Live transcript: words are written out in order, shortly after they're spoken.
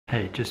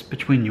Hey, just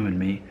between you and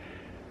me,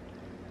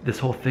 this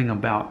whole thing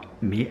about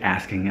me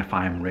asking if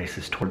I'm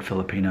racist toward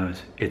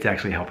Filipinos, it's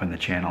actually helping the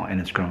channel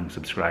and it's growing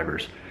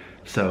subscribers.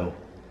 So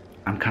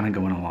I'm kind of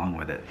going along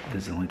with it.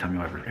 This is the only time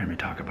you'll ever hear me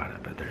talk about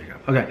it, but there you go.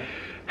 Okay,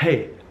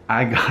 hey,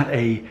 I got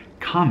a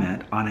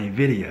comment on a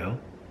video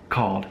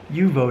called,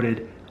 "You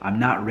voted I'm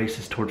not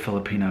racist toward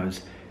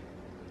Filipinos,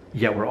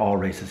 yet we're all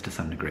racist to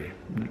some degree."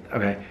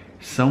 Okay,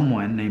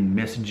 someone named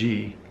Miss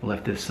G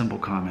left this simple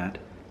comment,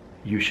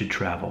 "You should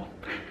travel."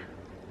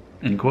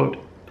 End quote.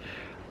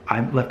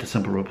 I left a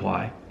simple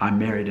reply. I'm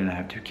married and I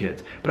have 2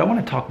 kids. But I want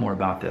to talk more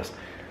about this.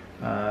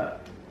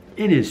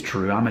 It is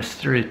true. I'm a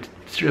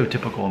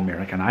stereotypical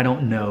American. I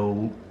don't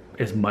know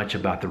as much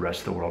about the rest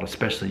of the world,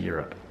 especially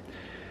Europe.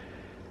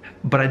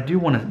 But I do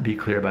want to be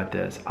clear about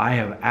this. I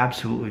have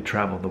absolutely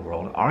traveled the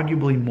world,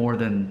 arguably more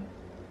than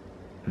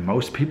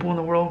most people in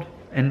the world,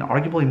 and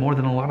arguably more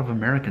than a lot of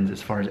Americans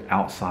as far as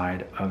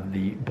outside of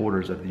the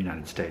borders of the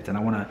United States. And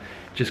I want to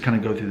just kind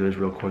of go through those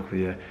real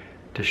quickly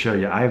to show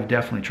you. I have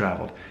definitely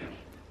traveled.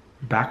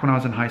 Back when I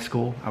was in high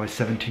school, I was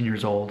 17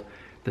 years old.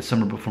 The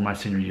summer before my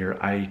senior year,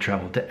 I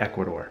traveled to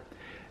Ecuador.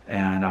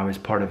 And I was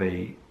part of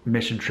a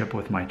mission trip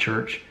with my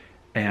church.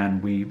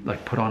 And we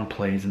put on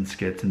plays and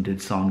skits and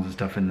did songs and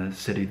stuff in the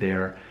city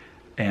there.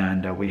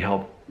 And we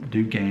helped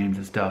do games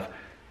and stuff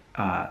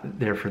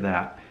there for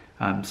that.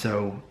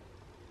 So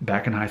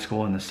back in high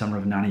school in the summer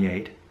of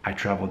 '98, I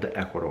traveled to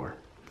Ecuador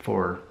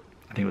for,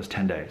 I think it was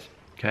 10 days,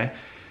 okay?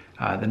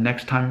 The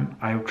next time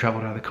I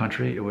traveled out of the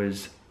country, it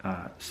was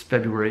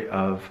February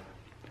of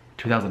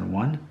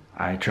 2001.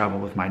 I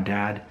traveled with my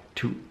dad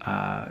to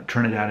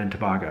Trinidad and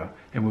Tobago,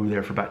 and we were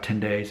there for about 10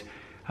 days.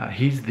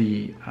 He's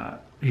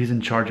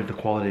in charge of the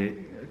quality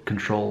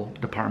control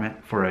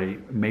department for a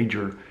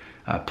major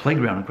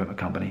playground equipment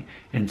company,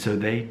 and so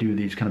they do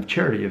these kind of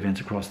charity events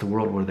across the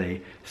world where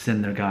they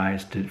send their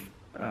guys to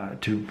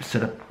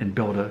set up and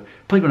build a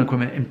playground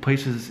equipment in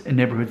places, in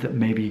neighborhoods that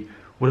maybe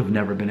would have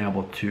never been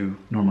able to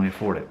normally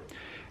afford it.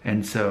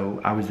 And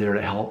so I was there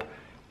to help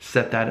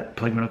set that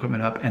playground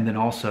equipment up, and then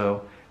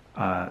also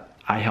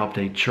I helped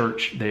a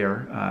church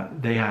there.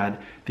 They had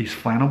these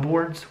flannel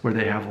boards where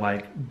they have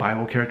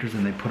Bible characters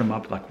and they put them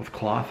up with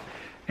cloth,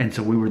 and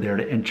so we were there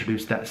to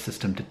introduce that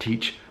system to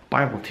teach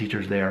Bible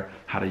teachers there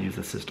how to use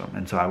the system.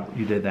 And so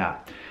you did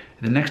that.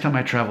 The next time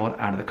I traveled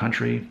out of the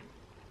country,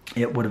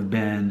 it would have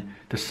been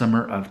the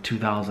summer of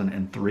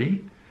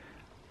 2003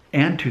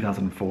 and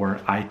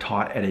 2004. I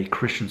taught at a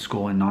Christian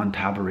school in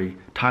Nonthaburi,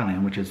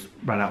 Thailand, which is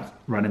right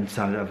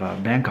inside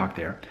of Bangkok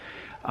there.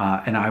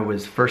 And I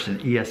was first an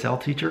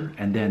ESL teacher,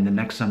 and then the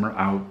next summer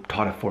I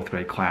taught a 4th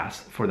grade class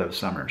for those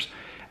summers.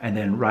 And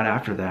then right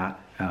after that,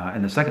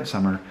 in the second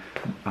summer,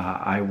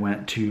 I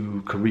went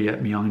to Korea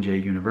at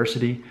Myeongjae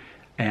University,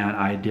 and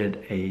I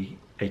did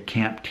a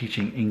camp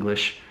teaching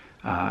English,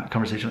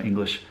 conversational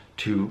English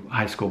to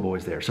high school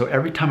boys there. So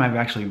every time I've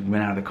actually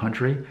went out of the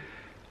country,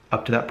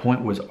 up to that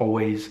point was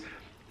always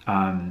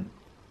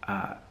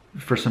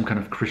for some kind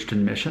of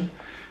Christian mission.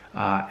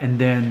 And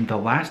then the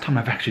last time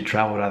I've actually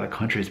traveled out of the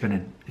country, it's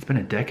been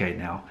a decade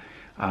now.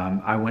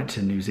 I went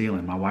to New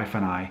Zealand. My wife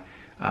and I,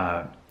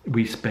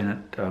 we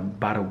spent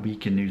about a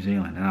week in New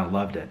Zealand, and I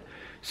loved it.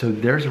 So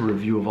there's a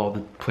review of all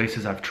the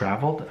places I've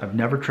traveled. I've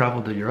never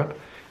traveled to Europe,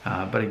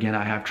 but again,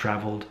 I have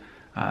traveled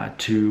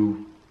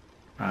to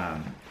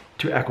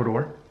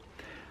Ecuador.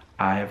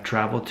 I have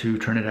traveled to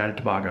Trinidad and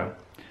Tobago.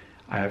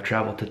 I have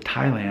traveled to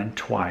Thailand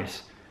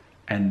twice,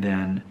 and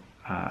then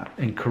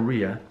in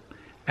Korea,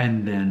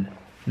 and then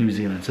New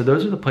Zealand. So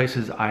those are the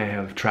places I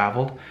have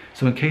traveled.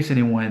 So in case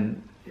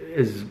anyone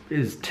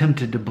is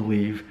tempted to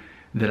believe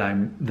that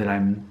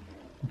I'm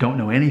don't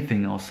know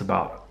anything else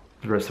about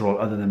the rest of the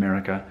world other than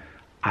America,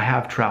 I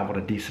have traveled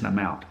a decent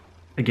amount.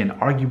 Again,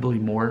 arguably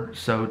more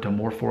so to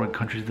more foreign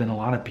countries than a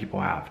lot of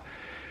people have.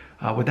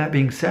 With that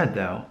being said,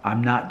 though,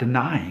 I'm not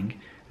denying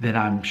that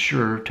I'm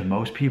sure to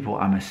most people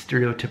I'm a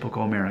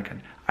stereotypical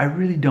American. I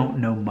really don't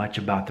know much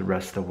about the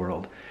rest of the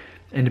world.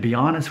 And to be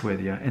honest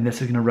with you, and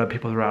this is going to rub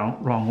people the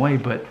wrong way,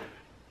 but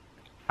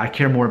I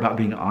care more about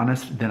being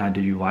honest than I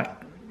do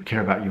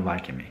care about you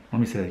liking me. Let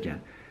me say that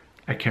again.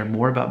 I care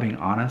more about being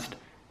honest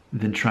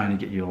than trying to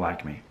get you to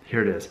like me.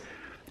 Here it is.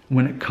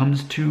 When it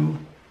comes to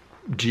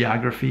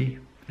geography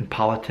and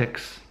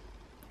politics,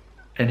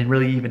 and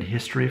really even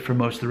history for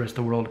most of the rest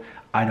of the world,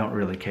 I don't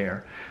really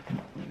care.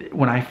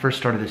 When I first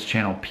started this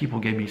channel, people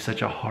gave me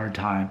such a hard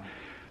time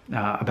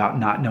about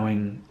not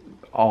knowing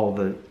all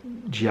the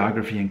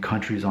geography and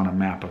countries on a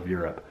map of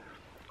Europe.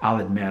 I'll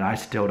admit, I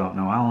still don't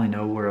know. I only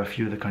know where a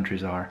few of the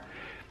countries are.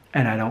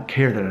 And I don't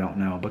care that I don't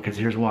know, because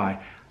here's why.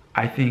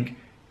 I think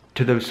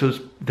to they're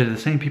the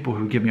same people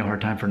who give me a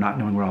hard time for not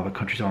knowing where all the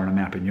countries are on a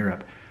map in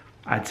Europe.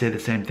 I'd say the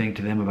same thing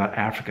to them about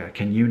Africa.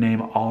 Can you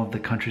name all of the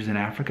countries in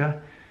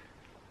Africa?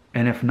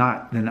 And if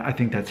not, then I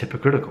think that's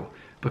hypocritical,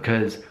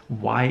 because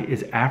why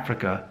is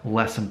Africa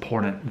less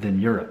important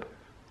than Europe?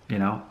 You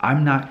know,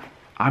 I'm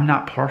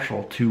not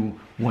partial to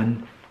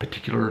one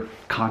particular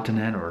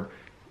continent or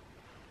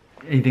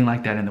anything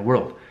like that in the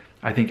world.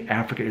 I think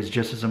Africa is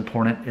just as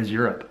important as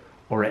Europe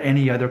or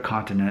any other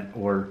continent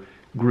or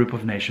group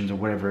of nations or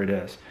whatever it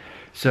is.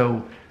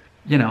 So,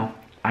 you know,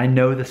 I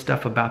know the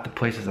stuff about the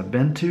places I've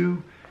been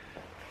to,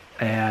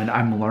 and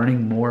I'm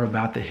learning more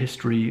about the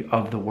history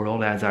of the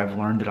world as I've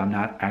learned that I'm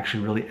not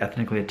actually really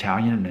ethnically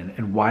Italian,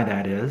 and why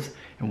that is,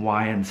 and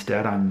why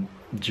instead I'm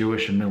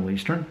Jewish and Middle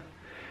Eastern.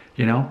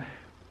 You know,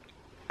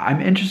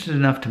 I'm interested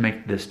enough to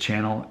make this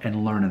channel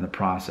and learn in the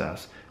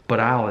process. But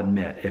I'll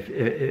admit, if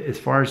as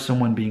far as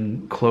someone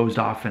being closed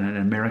off in an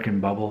American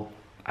bubble,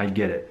 I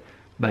get it.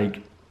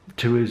 Like,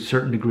 to a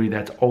certain degree,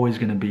 that's always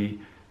going to be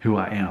who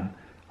I am.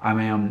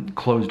 I am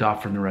closed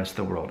off from the rest of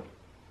the world.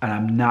 And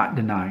I'm not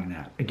denying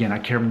that. Again, I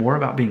care more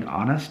about being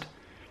honest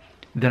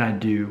than I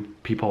do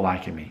people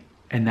liking me.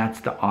 And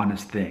that's the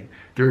honest thing.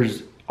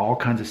 There's all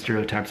kinds of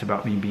stereotypes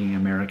about me being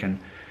American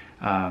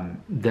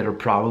that are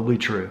probably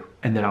true,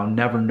 and that I'll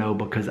never know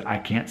because I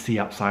can't see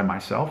outside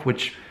myself,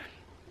 which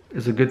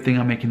is a good thing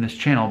I'm making this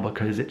channel,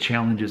 because it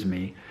challenges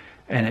me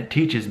and it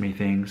teaches me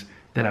things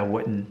that I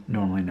wouldn't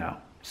normally know.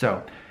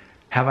 So,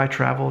 have I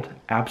traveled?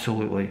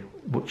 Absolutely.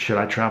 Should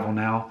I travel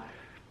now?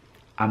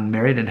 I'm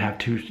married and have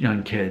 2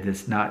 young kids.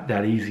 It's not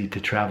that easy to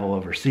travel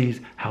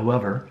overseas.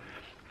 However,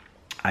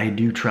 I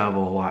do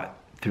travel a lot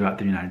throughout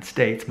the United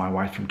States. My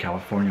wife's from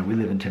California. We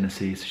live in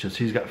Tennessee, so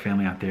she's got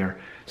family out there.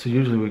 So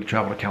usually we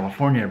travel to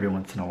California every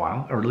once in a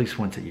while, or at least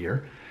once a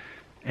year,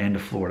 and to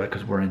Florida,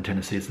 because we're in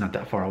Tennessee. It's not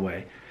that far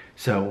away.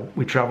 So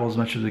we travel as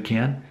much as we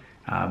can.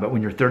 But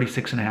when you're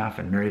 36 and a half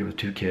and married with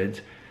 2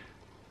 kids,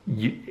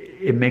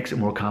 it makes it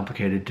more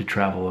complicated to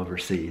travel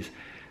overseas.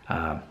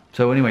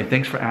 So anyway,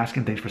 thanks for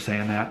asking. Thanks for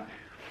saying that.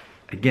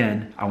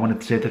 Again, I wanted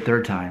to say it the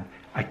 3rd time.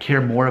 I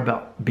care more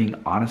about being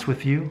honest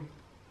with you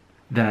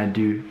than I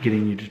do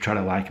getting you to try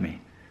to like me.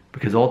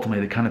 Because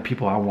ultimately, the kind of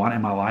people I want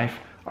in my life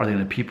are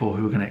the people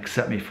who are going to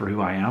accept me for who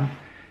I am,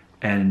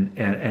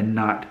 and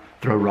not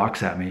throw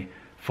rocks at me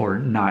for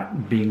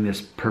not being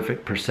this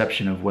perfect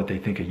perception of what they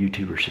think a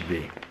YouTuber should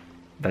be.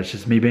 That's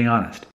just me being honest.